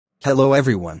Hello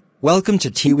everyone, welcome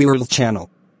to Teewhyworld channel.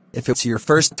 If it's your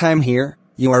first time here,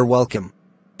 you are welcome.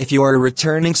 If you are a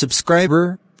returning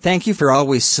subscriber, thank you for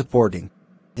always supporting.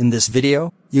 In this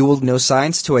video, you will know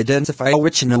signs to identify a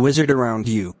witch and a wizard around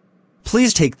you.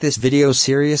 Please take this video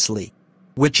seriously.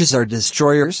 Witches are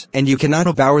destroyers and you cannot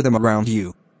overpower them around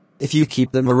you. If you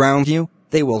keep them around you,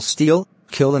 they will steal,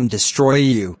 kill and destroy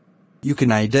you. You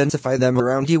can identify them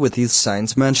around you with these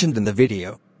signs mentioned in the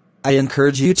video. I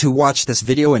encourage you to watch this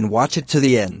video and watch it to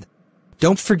the end.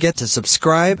 Don't forget to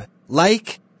subscribe,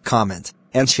 like, comment,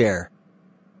 and share.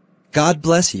 God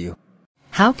bless you.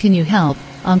 How can you help,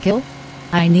 Uncle?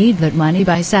 I need that money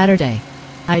by Saturday.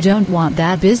 I don't want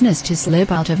that business to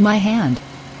slip out of my hand.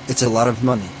 It's a lot of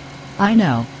money. I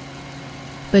know.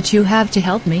 But you have to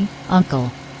help me, Uncle.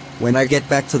 When I get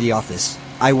back to the office,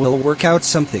 I will work out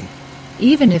something.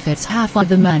 Even if it's half of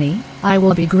the money, I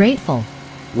will be grateful.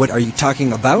 What are you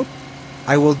talking about?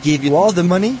 I will give you all the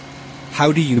money?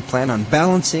 How do you plan on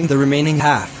balancing the remaining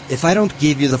half if I don't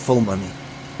give you the full money?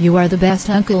 You are the best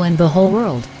uncle in the whole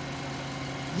world.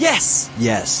 Yes!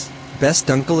 Yes,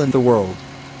 best uncle in the world.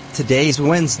 Today is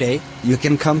Wednesday, you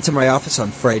can come to my office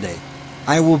on Friday.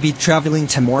 I will be traveling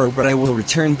tomorrow but I will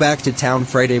return back to town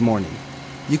Friday morning.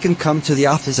 You can come to the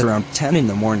office around 10 in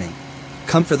the morning.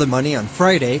 Come for the money on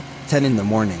Friday, 10 in the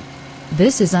morning.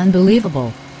 This is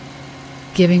unbelievable.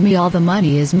 Giving me all the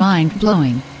money is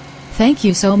mind-blowing. Thank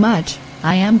you so much,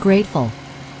 I am grateful.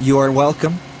 You are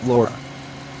welcome, Laura.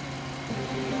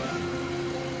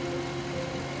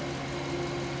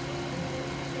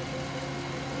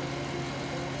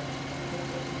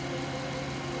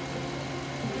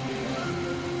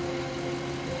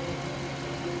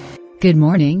 Good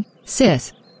morning,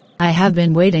 sis. I have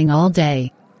been waiting all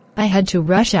day. I had to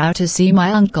rush out to see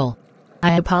my uncle.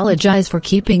 I apologize for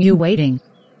keeping you waiting.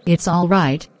 It's all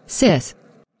right, sis.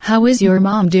 How is your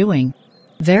mom doing?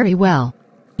 Very well.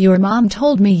 Your mom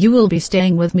told me you will be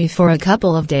staying with me for a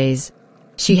couple of days.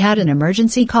 She had an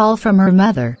emergency call from her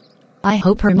mother. I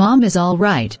hope her mom is all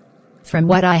right. From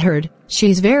what I heard,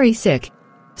 she's very sick.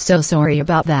 So sorry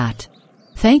about that.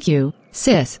 Thank you,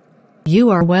 sis. You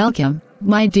are welcome,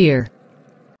 my dear.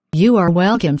 You are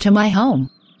welcome to my home.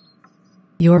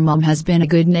 Your mom has been a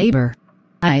good neighbor.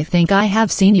 I think I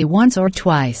have seen you once or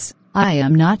twice. I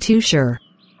am not too sure.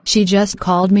 She just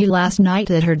called me last night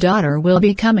that her daughter will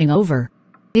be coming over.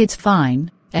 It's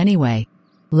fine, anyway.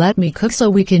 Let me cook so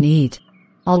we can eat.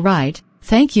 Alright,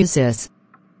 thank you sis.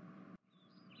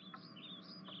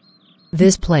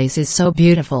 This place is so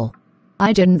beautiful.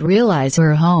 I didn't realize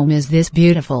her home is this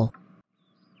beautiful.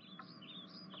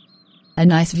 A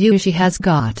nice view she has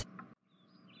got.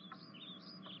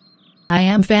 I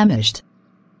am famished.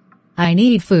 I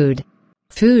need food.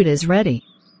 Food is ready.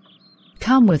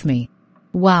 Come with me.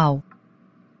 Wow.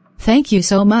 Thank you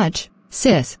so much,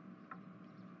 sis.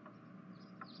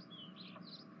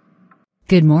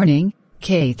 Good morning,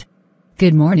 Kate.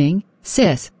 Good morning,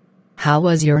 sis. How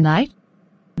was your night?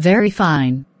 Very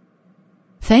fine.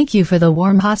 Thank you for the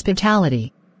warm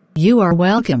hospitality. You are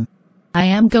welcome. I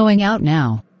am going out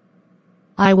now.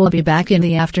 I will be back in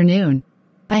the afternoon.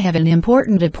 I have an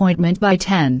important appointment by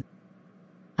 10.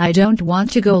 I don't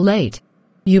want to go late.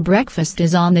 Your breakfast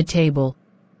is on the table.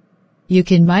 You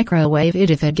can microwave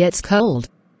it if it gets cold.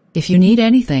 If you need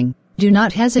anything, do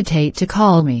not hesitate to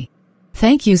call me.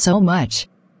 Thank you so much.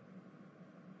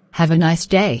 Have a nice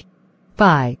day.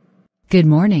 Bye. Good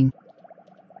morning.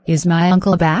 Is my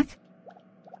uncle back?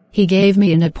 He gave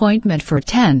me an appointment for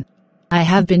 10. I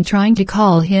have been trying to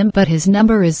call him but his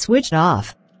number is switched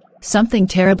off. Something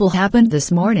terrible happened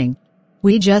this morning.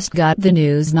 We just got the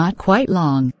news not quite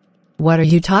long. What are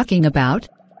you talking about?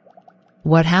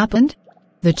 What happened?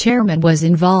 The chairman was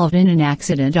involved in an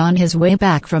accident on his way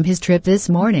back from his trip this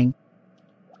morning.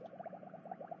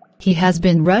 He has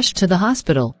been rushed to the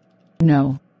hospital.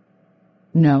 No.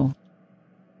 No.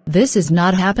 This is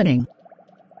not happening.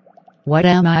 What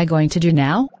am I going to do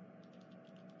now?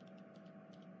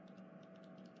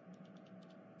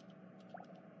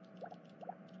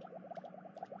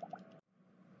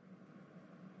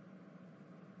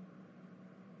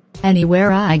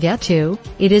 Anywhere I get to,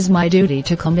 it is my duty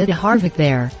to commit a havoc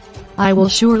there. I will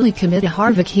surely commit a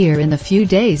havoc here in the few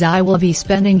days I will be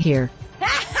spending here.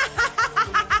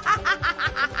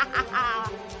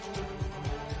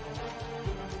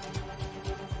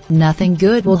 Nothing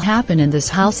good will happen in this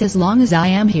house as long as I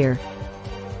am here.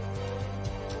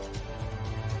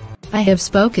 I have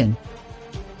spoken.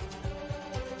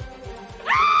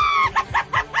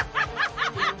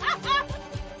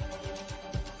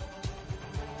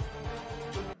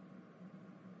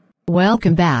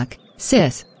 Welcome back,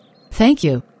 sis. Thank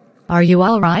you. Are you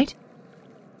all right?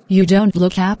 You don't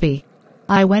look happy.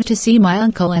 I went to see my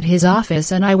uncle at his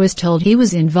office and I was told he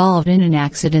was involved in an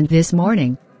accident this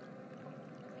morning.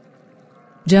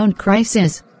 Don't cry,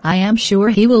 sis. I am sure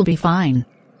he will be fine.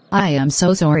 I am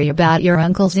so sorry about your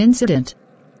uncle's incident.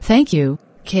 Thank you,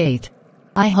 Kate.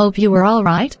 I hope you are all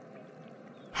right.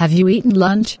 Have you eaten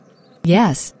lunch?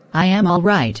 Yes, I am all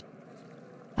right.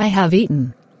 I have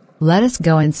eaten. Let us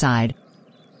go inside.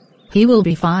 He will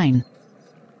be fine.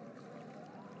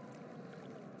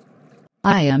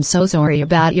 I am so sorry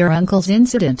about your uncle's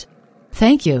incident.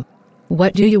 Thank you.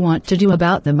 What do you want to do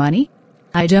about the money?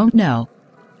 I don't know.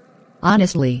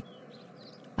 Honestly,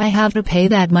 I have to pay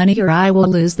that money or I will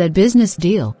lose that business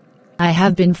deal. I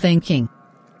have been thinking.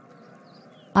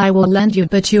 I will lend you,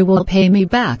 but you will pay me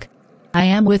back. I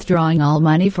am withdrawing all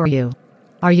money for you.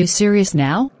 Are you serious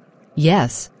now?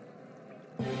 Yes.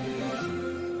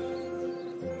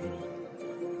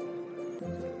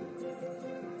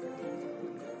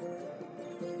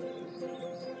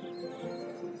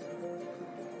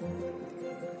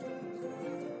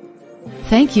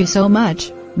 Thank you so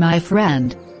much, my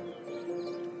friend.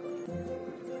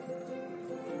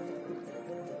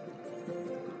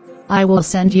 I will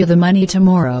send you the money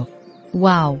tomorrow.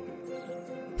 Wow.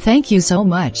 Thank you so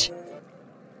much.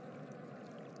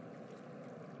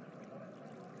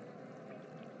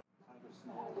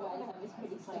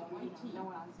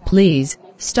 Please,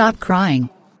 stop crying.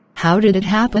 How did it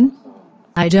happen?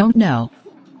 I don't know.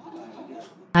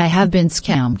 I have been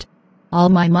scammed. All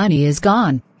my money is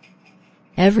gone.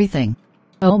 Everything.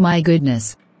 Oh my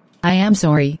goodness. I am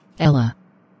sorry, Ella.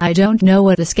 I don't know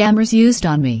what the scammers used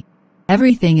on me.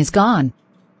 Everything is gone.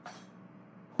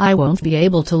 I won't be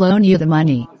able to loan you the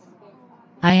money.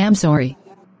 I am sorry.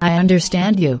 I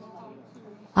understand you.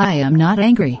 I am not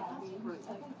angry.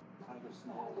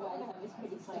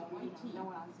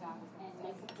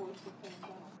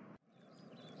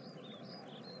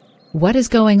 What is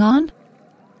going on?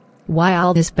 Why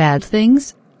all these bad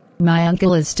things? My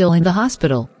uncle is still in the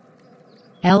hospital.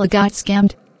 Ella got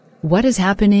scammed. What is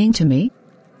happening to me?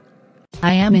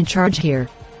 I am in charge here.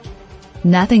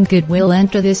 Nothing good will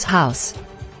enter this house.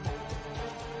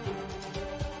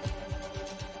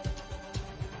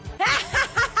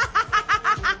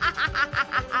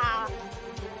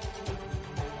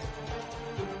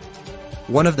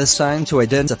 One of the signs to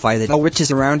identify that a witch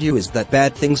is around you is that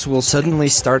bad things will suddenly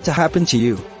start to happen to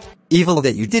you. Evil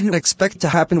that you didn't expect to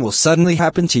happen will suddenly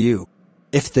happen to you.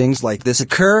 If things like this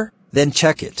occur, then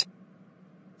check it.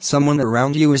 Someone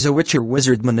around you is a witch or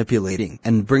wizard manipulating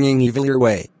and bringing evil your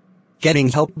way. Getting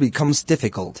help becomes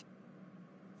difficult.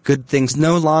 Good things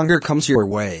no longer comes your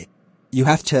way. You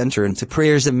have to enter into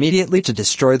prayers immediately to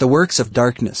destroy the works of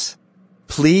darkness.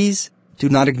 Please, do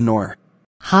not ignore.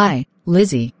 Hi,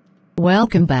 Lizzie.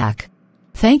 Welcome back.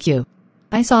 Thank you.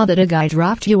 I saw that a guy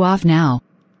dropped you off now.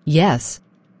 Yes.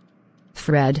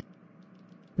 Fred.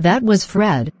 That was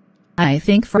Fred. I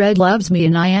think Fred loves me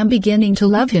and I am beginning to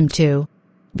love him too.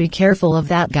 Be careful of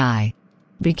that guy.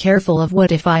 Be careful of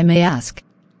what, if I may ask.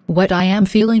 What I am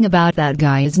feeling about that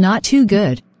guy is not too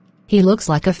good. He looks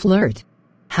like a flirt.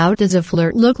 How does a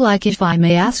flirt look like, if I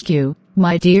may ask you,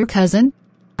 my dear cousin?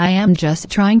 I am just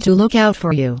trying to look out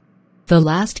for you. The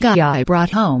last guy I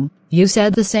brought home, you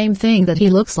said the same thing, that he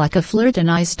looks like a flirt, and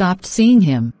I stopped seeing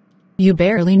him. You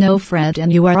barely know Fred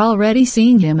and you are already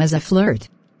seeing him as a flirt.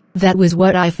 That was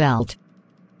what I felt.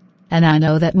 And I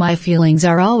know that my feelings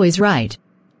are always right.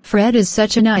 Fred is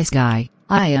such a nice guy.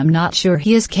 I am not sure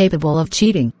he is capable of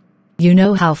cheating. You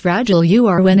know how fragile you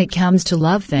are when it comes to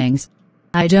love things.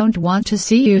 I don't want to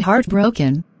see you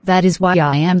heartbroken. That is why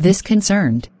I am this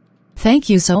concerned. Thank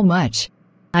you so much.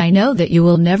 I know that you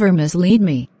will never mislead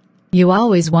me. You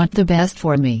always want the best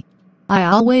for me. I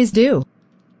always do.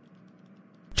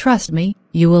 Trust me,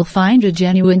 you will find a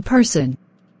genuine person.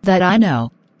 That I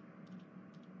know.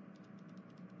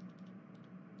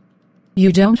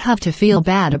 You don't have to feel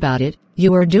bad about it.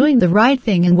 You are doing the right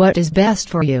thing and what is best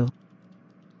for you.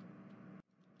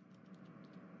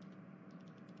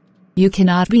 You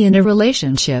cannot be in a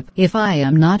relationship if I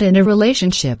am not in a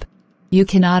relationship. You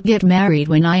cannot get married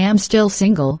when I am still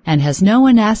single and has no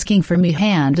one asking for me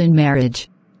hand in marriage.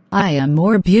 I am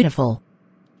more beautiful.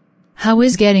 How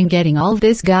is getting all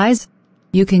this, guys?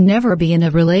 You can never be in a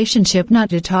relationship,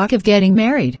 not to talk of getting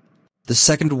married. The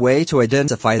second way to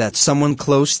identify that someone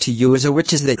close to you is a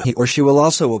witch is that he or she will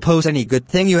also oppose any good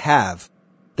thing you have.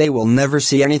 They will never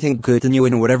see anything good in you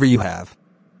in whatever you have.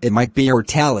 It might be your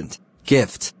talent,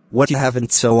 gift, what you have,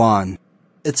 and so on.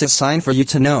 It's a sign for you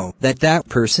to know that that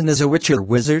person is a witch or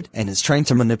wizard and is trying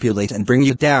to manipulate and bring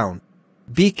you down.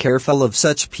 Be careful of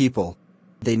such people.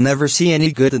 They never see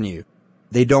any good in you.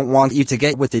 They don't want you to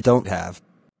get what they don't have.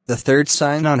 The third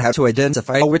sign on how to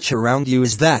identify a witch around you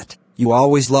is that you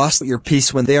always lost your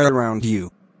peace when they are around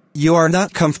you. You are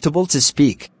not comfortable to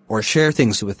speak or share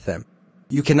things with them.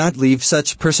 You cannot leave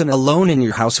such person alone in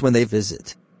your house when they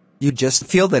visit. You just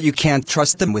feel that you can't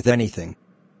trust them with anything.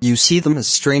 You see them as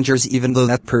strangers even though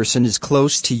that person is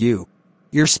close to you.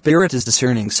 Your spirit is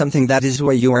discerning something, that is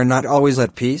why you are not always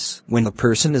at peace when the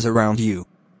person is around you.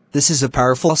 This is a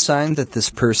powerful sign that this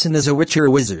person is a witch or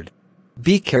a wizard.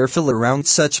 Be careful around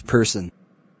such person.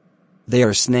 They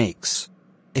are snakes.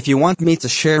 If you want me to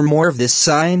share more of these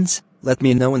signs, let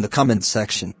me know in the comment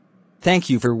section. Thank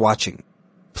you for watching.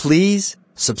 Please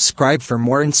subscribe for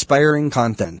more inspiring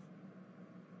content.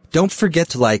 Don't forget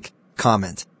to like,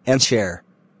 comment, and share.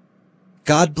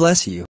 God bless you.